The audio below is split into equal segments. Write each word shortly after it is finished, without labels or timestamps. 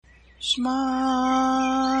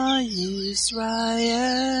Shema Yisrael,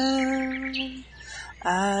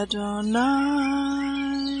 Adonai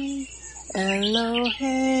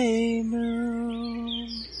Eloheinu,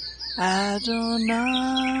 Adonai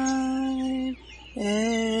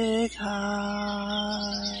Echad,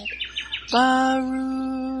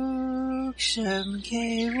 Baruch Shem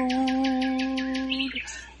Kevod,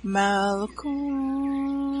 Malkuto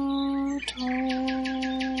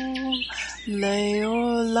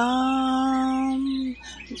Leolam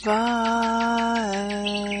Vaed.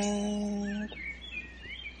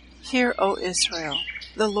 Hear, O Israel,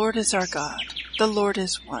 the Lord is our God, the Lord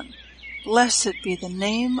is one. Blessed be the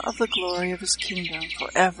name of the glory of his kingdom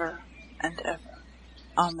forever and ever.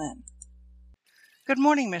 Amen. Good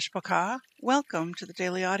morning, Mishpachah. Welcome to the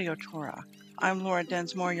Daily Audio Torah. I'm Laura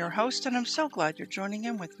Densmore, your host, and I'm so glad you're joining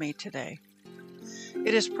in with me today.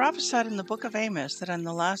 It is prophesied in the book of Amos that in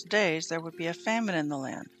the last days there would be a famine in the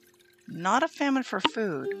land. Not a famine for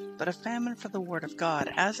food, but a famine for the word of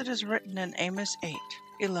God, as it is written in Amos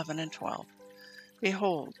 8:11 and 12.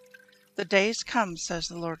 Behold, the days come, says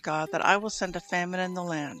the Lord God, that I will send a famine in the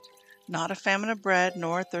land, not a famine of bread,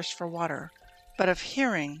 nor a thirst for water, but of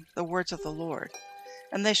hearing the words of the Lord.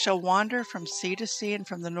 And they shall wander from sea to sea, and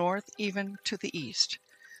from the north even to the east.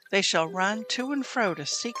 They shall run to and fro to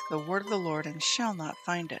seek the word of the Lord, and shall not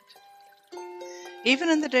find it. Even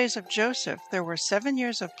in the days of Joseph there were 7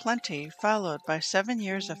 years of plenty, followed by 7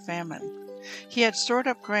 years of famine. He had stored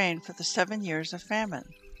up grain for the 7 years of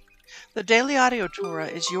famine. The Daily Audio Torah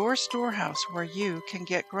is your storehouse where you can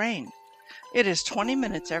get grain. It is 20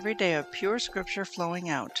 minutes every day of pure scripture flowing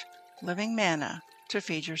out, living manna to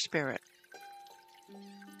feed your spirit.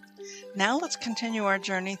 Now let's continue our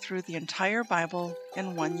journey through the entire Bible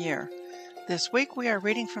in 1 year. This week we are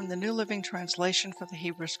reading from the New Living Translation for the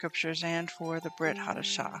Hebrew Scriptures and for the Brit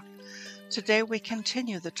Hadashah. Today we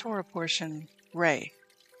continue the Torah portion, Re,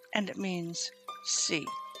 and it means see.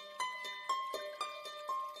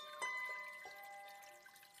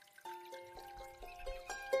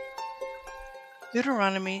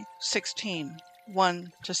 Deuteronomy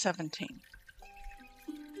 16:1-17.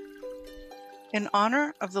 In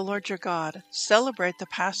honor of the Lord your God, celebrate the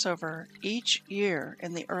Passover each year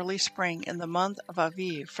in the early spring in the month of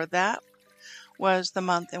Aviv, for that was the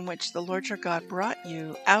month in which the Lord your God brought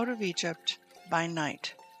you out of Egypt by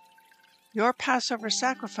night. Your Passover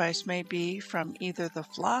sacrifice may be from either the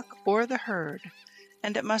flock or the herd,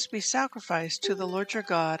 and it must be sacrificed to the Lord your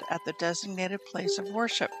God at the designated place of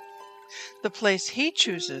worship, the place he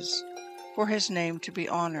chooses for his name to be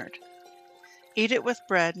honored. Eat it with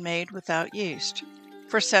bread made without yeast.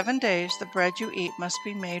 For 7 days the bread you eat must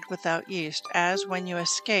be made without yeast, as when you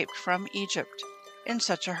escaped from Egypt in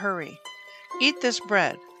such a hurry. Eat this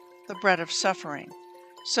bread, the bread of suffering,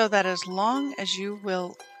 so that as long as you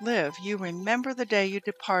will live, you remember the day you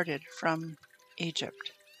departed from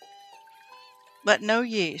Egypt. Let no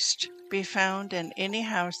yeast be found in any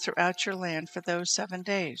house throughout your land for those 7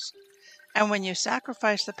 days. And when you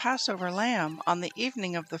sacrifice the Passover lamb on the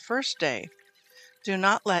evening of the first day, do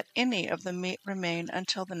not let any of the meat remain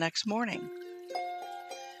until the next morning.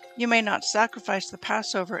 You may not sacrifice the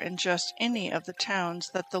Passover in just any of the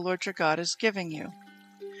towns that the Lord your God is giving you.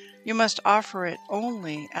 You must offer it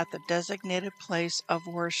only at the designated place of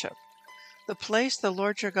worship, the place the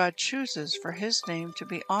Lord your God chooses for his name to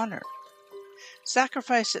be honored.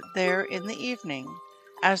 Sacrifice it there in the evening,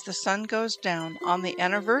 as the sun goes down on the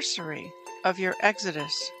anniversary of your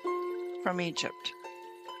exodus from Egypt.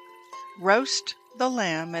 Roast the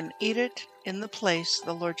lamb and eat it in the place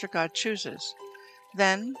the Lord your God chooses.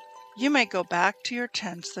 Then you may go back to your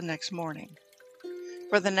tents the next morning.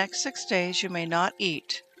 For the next 6 days you may not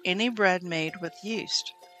eat any bread made with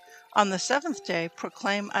yeast. On the 7th day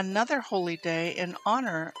proclaim another holy day in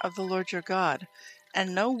honor of the Lord your God,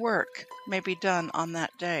 and no work may be done on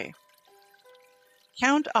that day.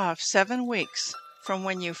 Count off 7 weeks from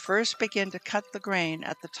when you first begin to cut the grain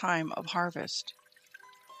at the time of harvest.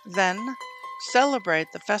 Then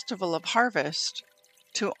celebrate the festival of harvest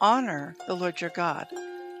to honor the Lord your God.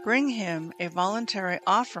 Bring him a voluntary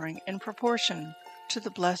offering in proportion to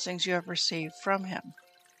the blessings you have received from him.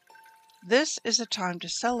 This is a time to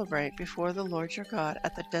celebrate before the Lord your God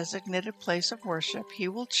at the designated place of worship he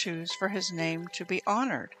will choose for his name to be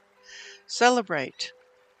honored. Celebrate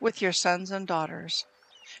with your sons and daughters,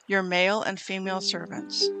 your male and female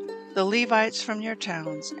servants, the Levites from your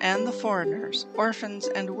towns, and the foreigners, orphans,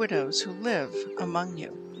 and widows who live among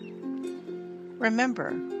you.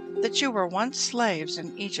 Remember that you were once slaves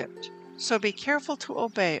in Egypt, so be careful to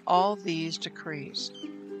obey all these decrees.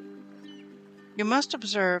 You must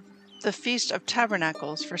observe the Feast of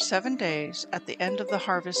Tabernacles for 7 days at the end of the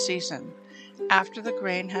harvest season, after the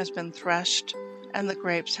grain has been threshed and the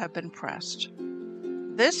grapes have been pressed.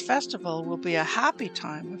 This festival will be a happy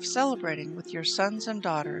time of celebrating with your sons and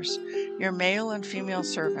daughters, your male and female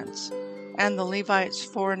servants, and the Levites,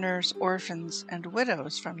 foreigners, orphans, and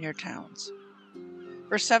widows from your towns.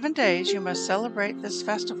 For 7 days you must celebrate this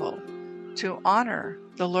festival to honor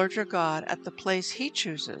the Lord your God at the place He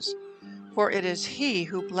chooses, for it is He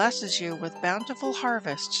who blesses you with bountiful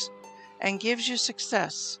harvests and gives you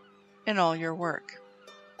success in all your work.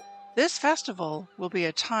 This festival will be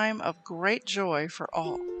a time of great joy for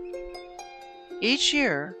all. Each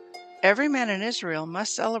year, every man in Israel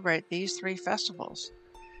must celebrate these 3 festivals: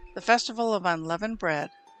 the festival of unleavened bread,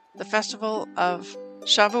 the festival of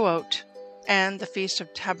Shavuot, and the Feast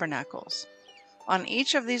of Tabernacles. On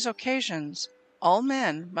each of these occasions, all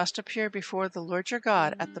men must appear before the Lord your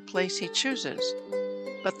God at the place He chooses,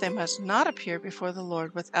 but they must not appear before the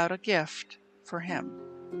Lord without a gift for Him.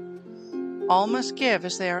 All must give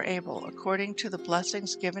as they are able, according to the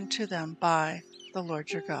blessings given to them by the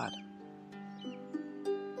Lord your God.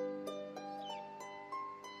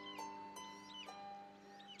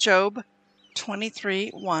 Job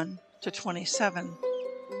 23:1-27,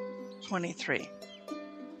 23.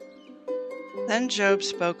 Then Job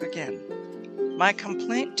spoke again. My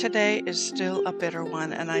complaint today is still a bitter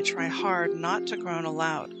one, and I try hard not to groan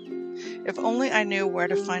aloud. If only I knew where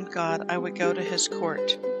to find God, I would go to His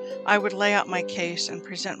court. I would lay out my case and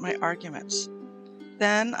present my arguments.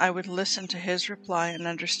 Then I would listen to His reply and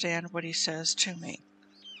understand what He says to me.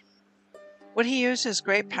 Would He use His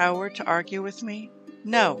great power to argue with me?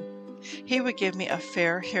 No, He would give me a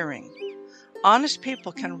fair hearing. Honest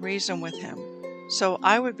people can reason with Him, so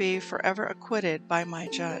I would be forever acquitted by my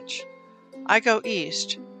judge. I go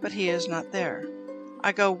east, but He is not there.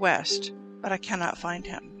 I go west, but I cannot find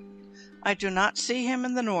Him. I do not see Him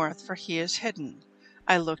in the north, for He is hidden.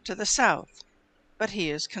 I look to the south, but He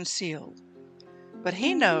is concealed. But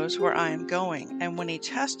He knows where I am going, and when He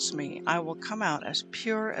tests me, I will come out as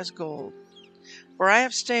pure as gold. For I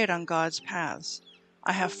have stayed on God's paths.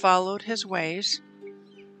 I have followed His ways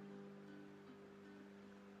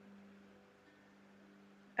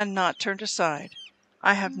and not turned aside.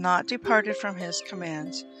 I have not departed from His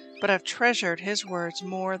commands, but have treasured His words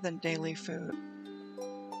more than daily food.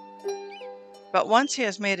 But once He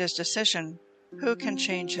has made His decision, who can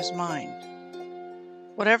change His mind?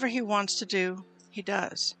 Whatever He wants to do, He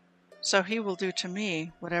does. So He will do to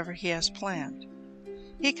me whatever He has planned.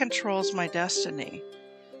 He controls my destiny.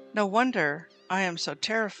 No wonder I am so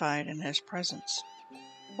terrified in His presence.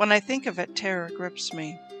 When I think of it, terror grips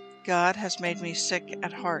me. God has made me sick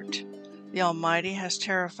at heart. The Almighty has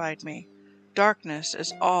terrified me. Darkness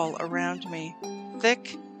is all around me.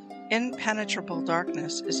 Thick, impenetrable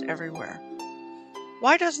darkness is everywhere.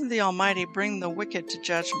 Why doesn't the Almighty bring the wicked to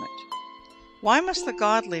judgment? Why must the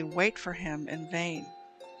godly wait for Him in vain?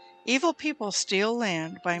 Evil people steal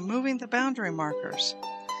land by moving the boundary markers.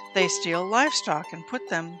 They steal livestock and put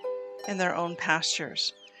them in their own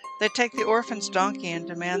pastures. They take the orphan's donkey and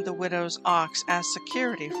demand the widow's ox as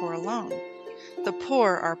security for a loan. The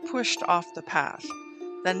poor are pushed off the path.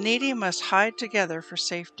 The needy must hide together for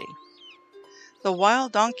safety. The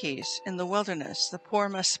wild donkeys in the wilderness, the poor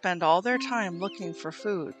must spend all their time looking for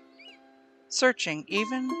food, searching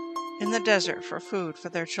even in the desert for food for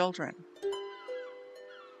their children.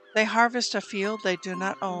 They harvest a field they do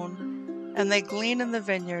not own, and they glean in the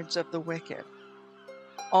vineyards of the wicked.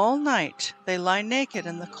 All night they lie naked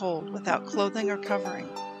in the cold, without clothing or covering.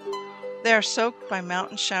 They are soaked by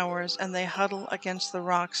mountain showers, and they huddle against the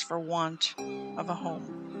rocks for want of a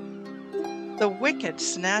home. The wicked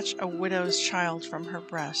snatch a widow's child from her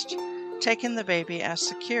breast, taking the baby as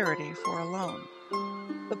security for a loan.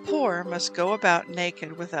 The poor must go about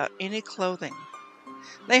naked without any clothing.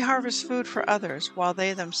 They harvest food for others while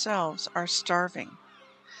they themselves are starving.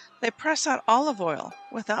 They press out olive oil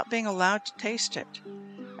without being allowed to taste it,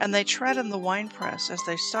 and they tread in the winepress as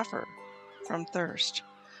they suffer from thirst.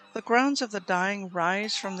 The groans of the dying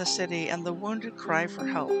rise from the city, and the wounded cry for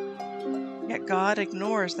help. Yet God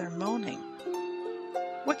ignores their moaning.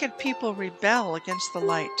 Wicked people rebel against the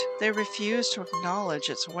light. They refuse to acknowledge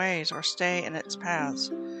its ways or stay in its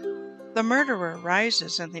paths. The murderer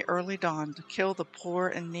rises in the early dawn to kill the poor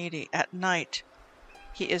and needy. At night,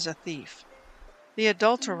 he is a thief. The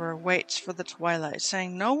adulterer waits for the twilight,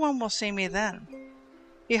 saying, "No one will see me then."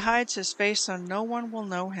 He hides his face so no one will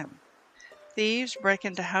know him. Thieves break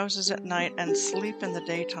into houses at night and sleep in the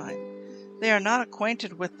daytime. They are not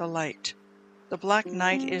acquainted with the light. The black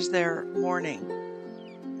night is their morning.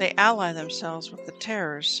 They ally themselves with the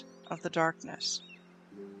terrors of the darkness.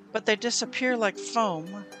 but they disappear like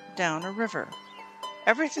foam down a river.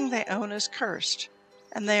 Everything they own is cursed,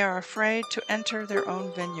 and they are afraid to enter their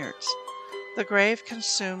own vineyards. The grave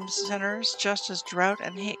consumes sinners just as drought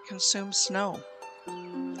and heat consume snow.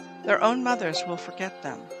 Their own mothers will forget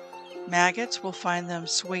them. Maggots will find them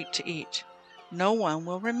sweet to eat. No one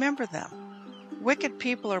will remember them. Wicked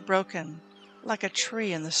people are broken like a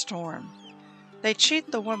tree in the storm. They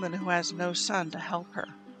cheat the woman who has no son to help her.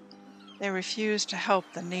 They refuse to help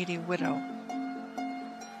the needy widow.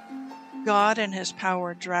 God in his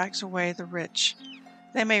power drags away the rich.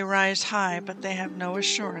 They may rise high, but they have no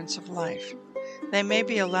assurance of life. They may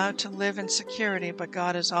be allowed to live in security, but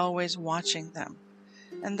God is always watching them.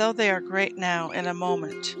 And though they are great now, in a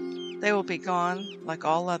moment, they will be gone like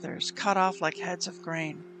all others, cut off like heads of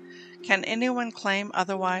grain. Can anyone claim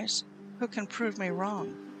otherwise? Who can prove me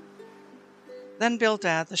wrong? Then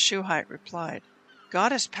Bildad the Shuhite replied,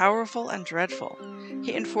 God is powerful and dreadful.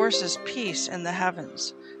 He enforces peace in the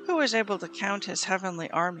heavens. Who is able to count his heavenly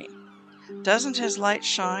army? Doesn't his light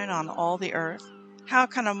shine on all the earth? How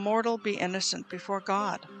can a mortal be innocent before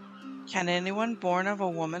God? Can anyone born of a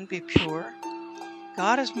woman be pure?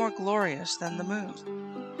 God is more glorious than the moon.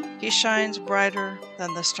 He shines brighter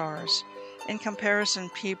than the stars. In comparison,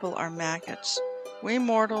 people are maggots. We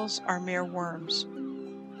mortals are mere worms.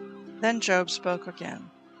 Then Job spoke again.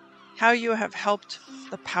 How you have helped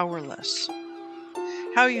the powerless.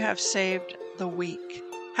 How you have saved the weak.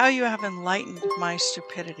 How you have enlightened my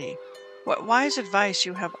stupidity. What wise advice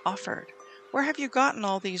you have offered. Where have you gotten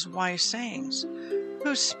all these wise sayings?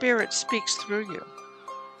 Whose spirit speaks through you?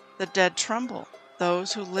 The dead tremble,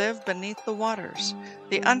 those who live beneath the waters.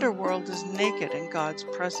 The underworld is naked in God's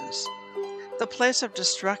presence. The place of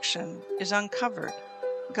destruction is uncovered.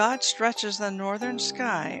 God stretches the northern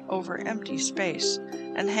sky over empty space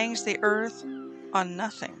and hangs the earth on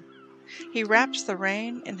nothing. He wraps the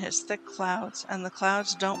rain in his thick clouds, and the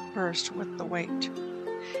clouds don't burst with the weight.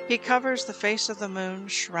 He covers the face of the moon,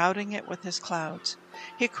 shrouding it with his clouds.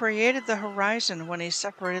 He created the horizon when he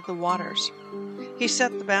separated the waters. He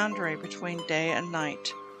set the boundary between day and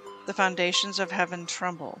night. The foundations of heaven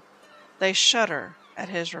tremble. They shudder at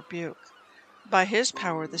his rebuke. By his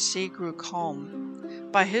power the sea grew calm.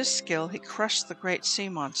 By his skill he crushed the great sea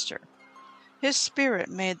monster. His spirit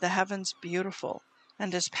made the heavens beautiful,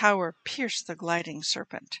 and his power pierced the gliding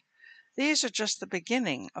serpent. These are just the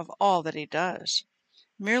beginning of all that he does,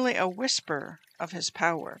 merely a whisper of his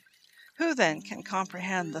power. Who then can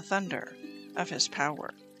comprehend the thunder of his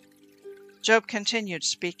power? Job continued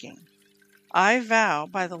speaking. I vow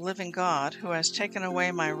by the living God who has taken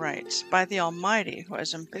away my rights, by the Almighty who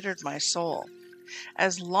has embittered my soul.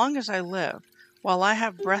 As long as I live, while I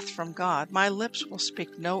have breath from God, my lips will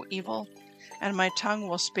speak no evil, and my tongue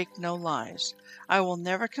will speak no lies. I will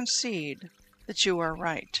never concede that you are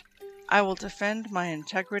right. I will defend my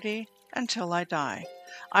integrity until I die.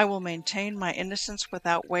 I will maintain my innocence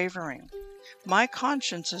without wavering. My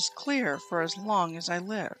conscience is clear for as long as I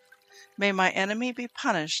live. May my enemy be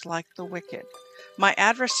punished like the wicked, my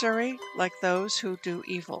adversary like those who do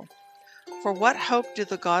evil. For what hope do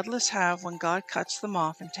the godless have when God cuts them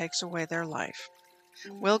off and takes away their life?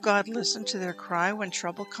 Will God listen to their cry when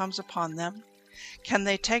trouble comes upon them? Can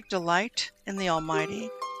they take delight in the Almighty?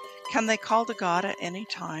 Can they call to God at any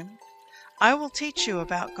time? I will teach you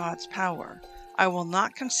about God's power. I will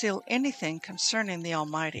not conceal anything concerning the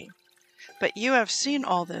Almighty. But you have seen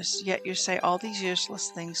all this, yet you say all these useless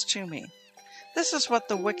things to me. This is what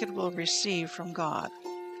the wicked will receive from God.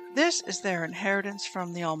 This is their inheritance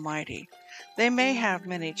from the Almighty. They may have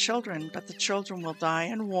many children, but the children will die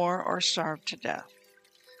in war or starve to death.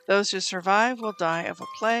 Those who survive will die of a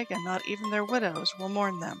plague, and not even their widows will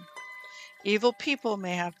mourn them. Evil people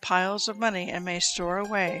may have piles of money and may store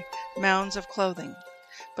away mounds of clothing,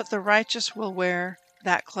 but the righteous will wear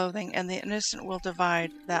that clothing, and the innocent will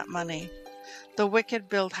divide that money. The wicked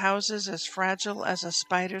build houses as fragile as a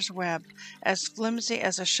spider's web, as flimsy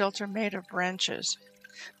as a shelter made of branches.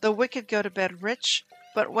 The wicked go to bed rich,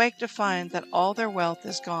 but wake to find that all their wealth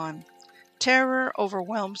is gone. Terror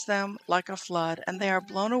overwhelms them like a flood, and they are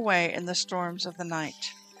blown away in the storms of the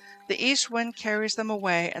night. The east wind carries them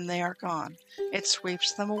away, and they are gone. It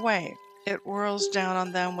sweeps them away. It whirls down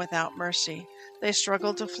on them without mercy. They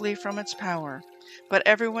struggle to flee from its power, but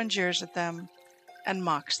everyone jeers at them and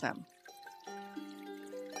mocks them.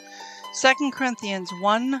 2 Corinthians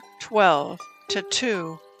 1:12 to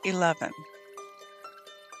 2:11.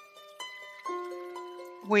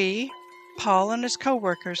 We, Paul and his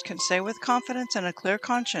co-workers, can say with confidence and a clear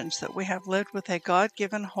conscience that we have lived with a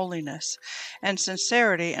God-given holiness and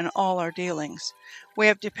sincerity in all our dealings. We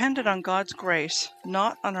have depended on God's grace,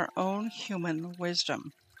 not on our own human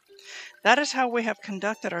wisdom. That is how we have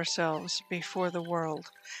conducted ourselves before the world,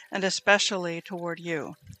 and especially toward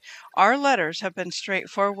you. Our letters have been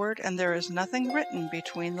straightforward, and there is nothing written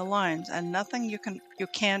between the lines, and nothing you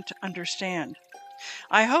can't understand.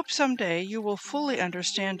 I hope someday you will fully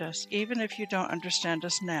understand us, even if you don't understand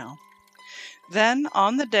us now. Then,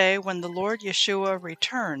 on the day when the Lord Yeshua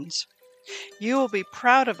returns, you will be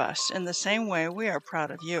proud of us in the same way we are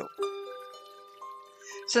proud of you.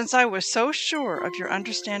 Since I was so sure of your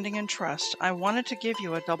understanding and trust, I wanted to give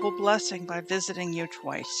you a double blessing by visiting you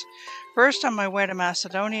twice. First on my way to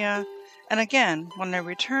Macedonia, and again when I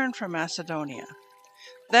returned from Macedonia.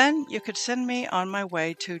 Then you could send me on my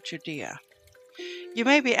way to Judea. You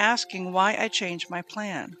may be asking why I changed my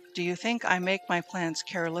plan. Do you think I make my plans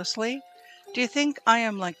carelessly? Do you think I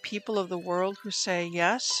am like people of the world who say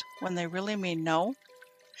yes when they really mean no?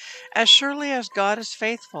 As surely as God is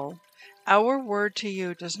faithful, our word to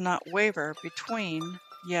you does not waver between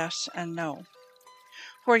yes and no.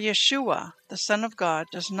 For Yeshua, the Son of God,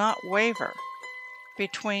 does not waver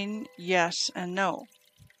between yes and no.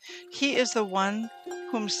 He is the one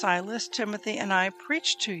whom Silas, Timothy, and I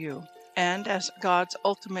preached to you, and as God's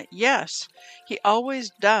ultimate yes, he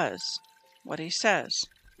always does what he says.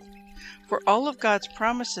 For all of God's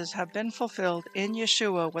promises have been fulfilled in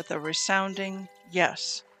Yeshua with a resounding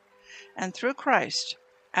yes. And through Christ,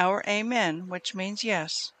 our Amen, which means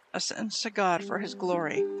yes, ascends to God for his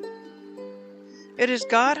glory. It is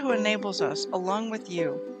God who enables us, along with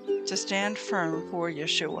you, to stand firm for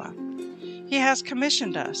Yeshua. He has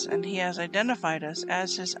commissioned us, and he has identified us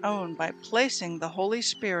as his own by placing the Holy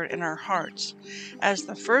Spirit in our hearts as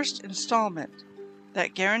the first installment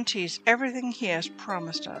that guarantees everything he has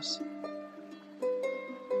promised us.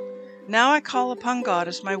 Now I call upon God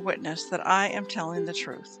as my witness that I am telling the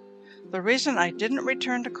truth. The reason I didn't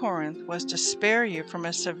return to Corinth was to spare you from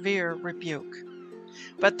a severe rebuke.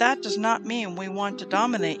 But that does not mean we want to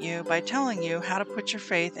dominate you by telling you how to put your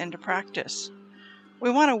faith into practice. We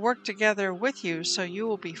want to work together with you so you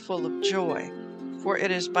will be full of joy, for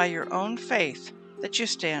it is by your own faith that you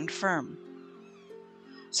stand firm.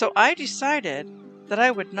 So I decided that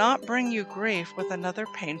I would not bring you grief with another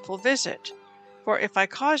painful visit. For if I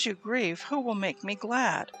cause you grief, who will make me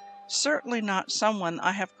glad? Certainly not someone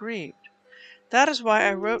I have grieved. That is why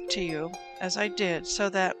I wrote to you as I did, so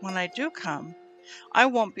that when I do come, I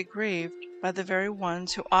won't be grieved by the very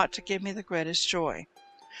ones who ought to give me the greatest joy.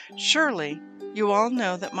 Surely you all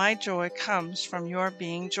know that my joy comes from your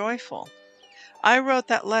being joyful. I wrote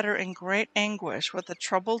that letter in great anguish with a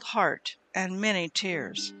troubled heart and many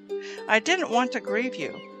tears. I didn't want to grieve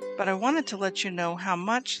you, but I wanted to let you know how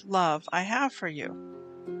much love I have for you.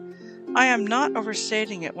 I am not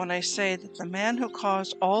overstating it when I say that the man who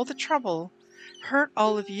caused all the trouble hurt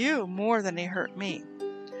all of you more than he hurt me.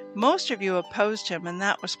 Most of you opposed him, and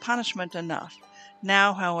that was punishment enough.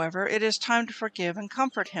 Now, however, it is time to forgive and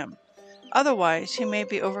comfort him. Otherwise, he may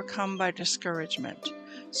be overcome by discouragement.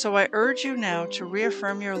 So I urge you now to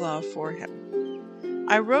reaffirm your love for him.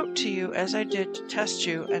 I wrote to you as I did to test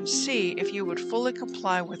you and see if you would fully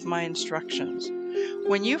comply with my instructions.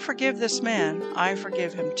 When you forgive this man, I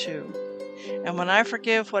forgive him too. And when I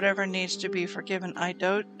forgive whatever needs to be forgiven,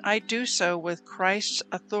 I do so with Christ's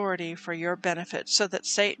authority for your benefit, so that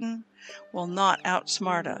Satan will not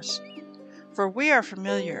outsmart us. For we are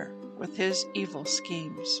familiar with his evil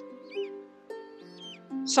schemes.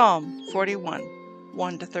 Psalm 41,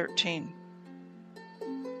 1-13.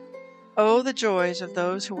 Oh, the joys of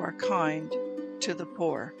those who are kind to the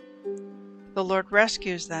poor. The Lord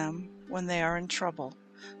rescues them when they are in trouble.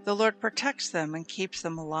 The Lord protects them and keeps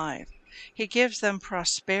them alive. He gives them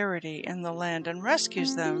prosperity in the land and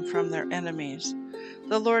rescues them from their enemies.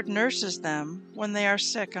 The Lord nurses them when they are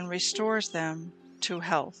sick and restores them to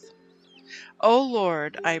health. O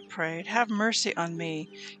Lord, I prayed, have mercy on me.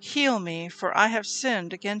 Heal me, for I have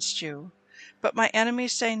sinned against you. But my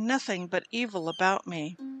enemies say nothing but evil about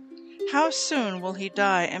me. How soon will he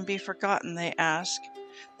die and be forgotten, they ask.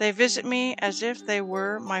 They visit me as if they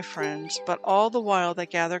were my friends, but all the while they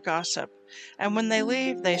gather gossip, and when they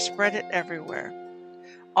leave, they spread it everywhere.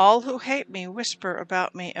 All who hate me whisper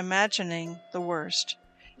about me, imagining the worst.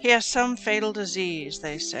 He has some fatal disease,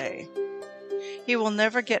 they say. He will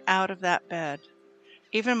never get out of that bed.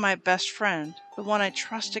 Even my best friend, the one I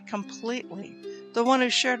trusted completely, the one who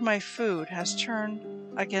shared my food, has turned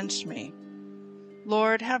against me.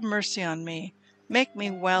 Lord, have mercy on me. Make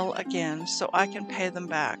me well again, so I can pay them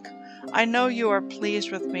back. I know you are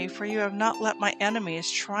pleased with me, for you have not let my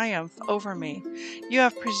enemies triumph over me. You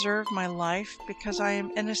have preserved my life because I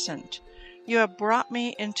am innocent. You have brought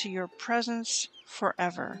me into your presence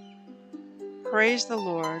forever. Praise the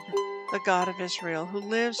Lord. the God of Israel, who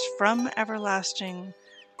lives from everlasting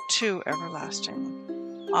to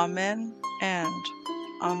everlasting. Amen and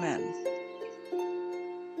Amen.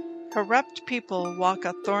 Corrupt people walk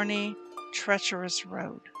a thorny, treacherous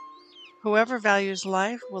road. Whoever values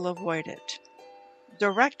life will avoid it.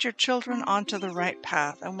 Direct your children onto the right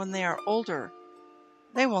path, and when they are older,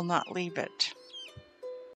 they will not leave it.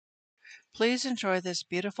 Please enjoy this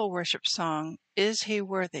beautiful worship song, Is He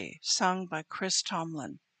Worthy?, sung by Chris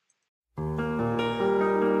Tomlin.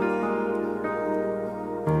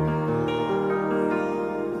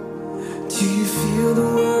 Do you feel the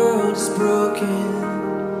world is broken?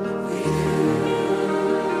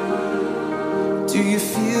 Do you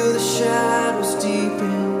feel the shadows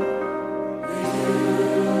deepen?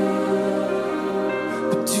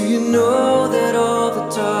 But do you know that all the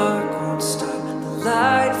dark won't stop the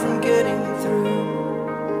light from getting through?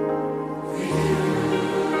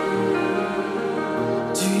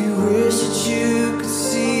 Do you wish that you could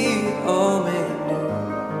see it all made new?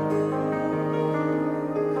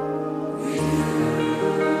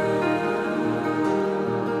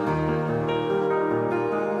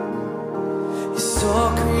 You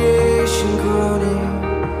saw creation groaning.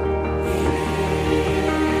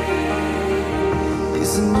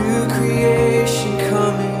 Is a new creation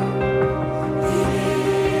coming?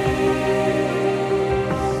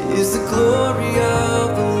 Is the glory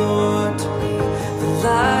of the Lord to be the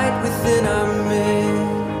light within our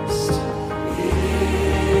midst?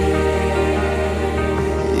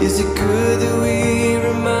 Is it good that we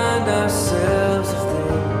remind ourselves of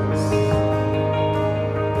this?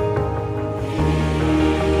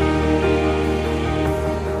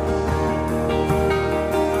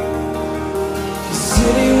 Is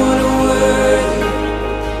anyone worthy?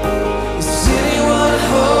 Is anyone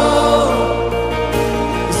whole?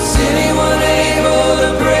 Is anyone able to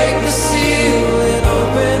break the seal and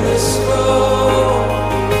open the scroll?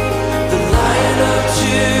 The Lion of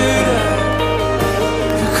Judah,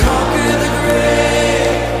 who conquered the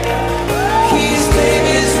grave. He's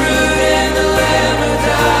David's root and the Lamb who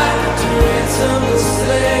died to ransom the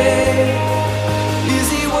slave. Is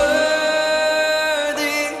he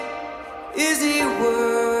worthy? Is he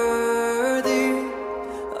worthy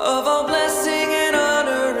of all blessing and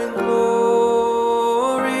honor and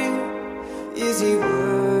glory? Is he worthy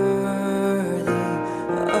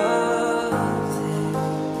of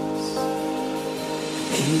this?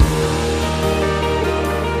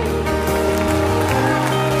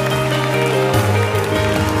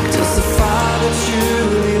 Does the Father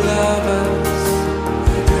truly love us?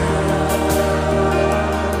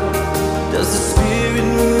 Does the Spirit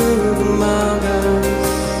move among us?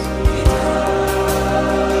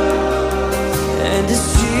 And is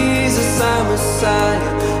Jesus our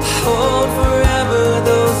Messiah? Hold forever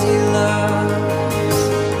those he loves.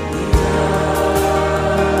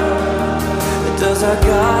 Does our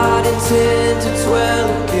God intend to dwell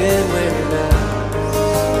again where he lies?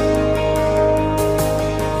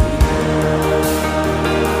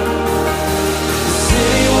 Is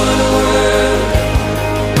anyone worthy?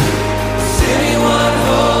 Is anyone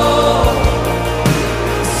whole?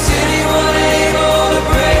 Is anyone able to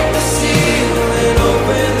break the seal and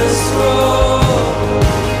open the scroll?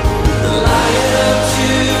 The Lion of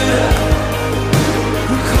Judah,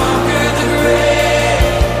 who conquered the grave.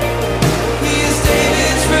 He is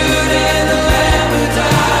David's root and the Lamb who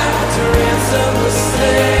died.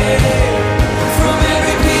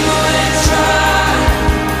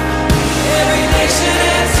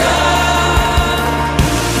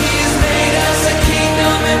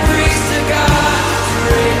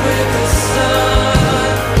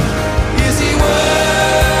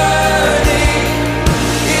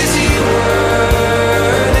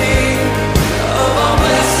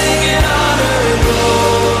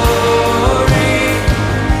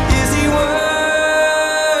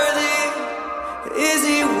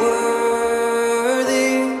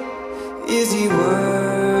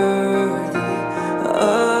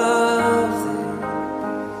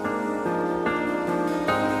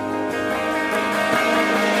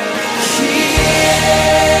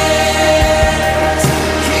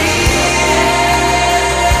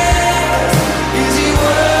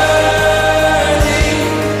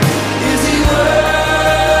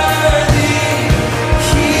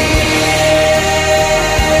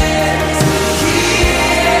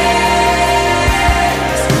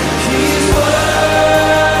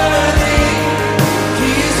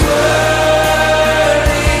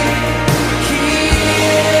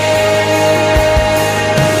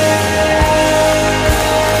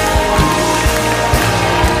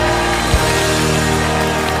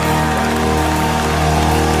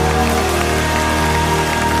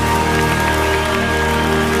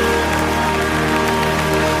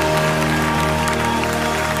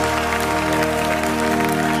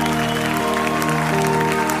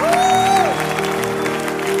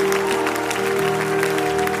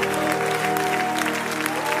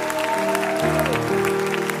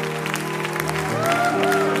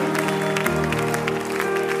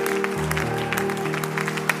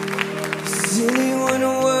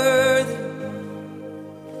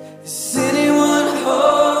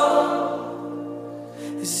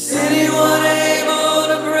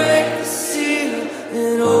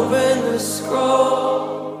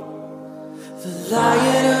 scroll. The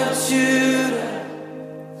Lion of Judah,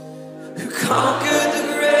 who conquered the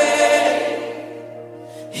grave.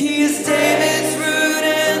 He is David's root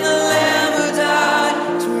and the Lamb who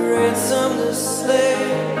died to ransom the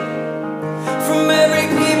slave. From every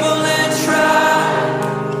people and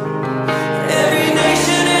tribe, every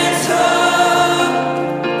nation and tongue,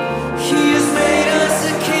 He has made us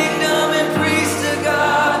a kingdom and priests to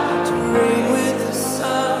God, to reign with the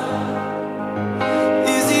Son.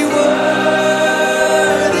 Is He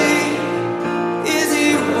worthy? Is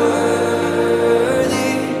He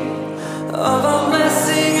worthy of all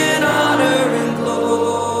blessing and honor and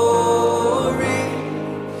glory?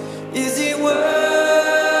 Is He worthy?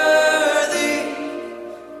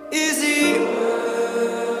 Is He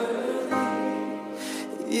worthy?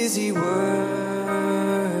 Is He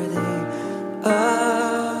worthy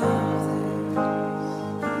of this?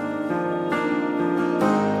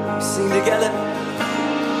 Sing together.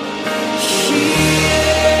 He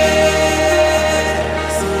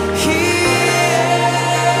is. He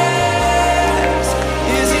is.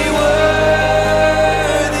 Is He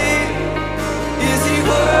worthy? Is He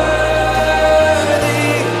worthy?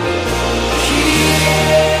 He is.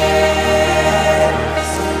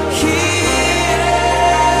 He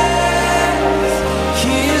is.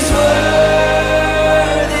 He is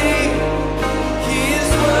worthy. He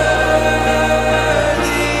is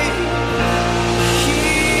worthy.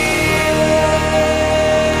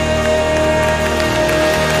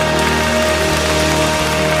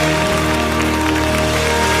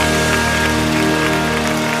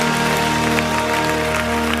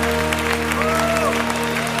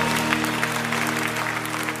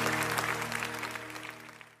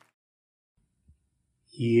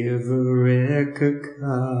 He Yevrekka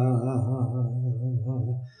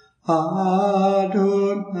Adonai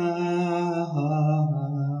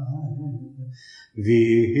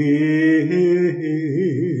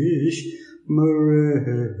Vish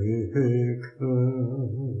Mereka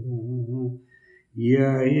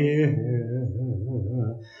Yair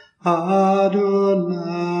Adonai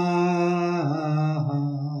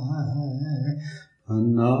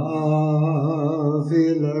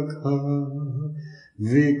Anavilaka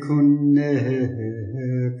Vikuneka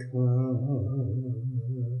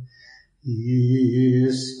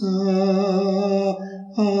Isa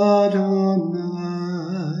Adonai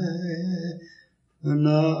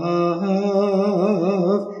Panav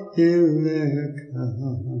Ileka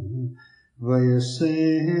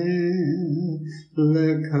Vayasem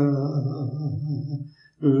Leka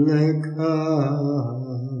Leka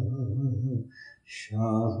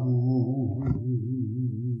Shalom.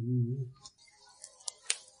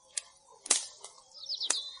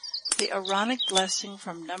 The Aaronic blessing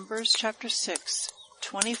from Numbers chapter 6,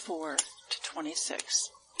 24 to 26.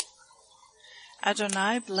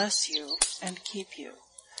 Adonai bless you and keep you.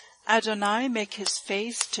 Adonai make his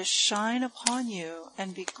face to shine upon you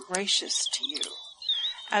and be gracious to you.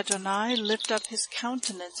 Adonai lift up his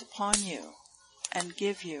countenance upon you and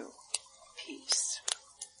give you peace.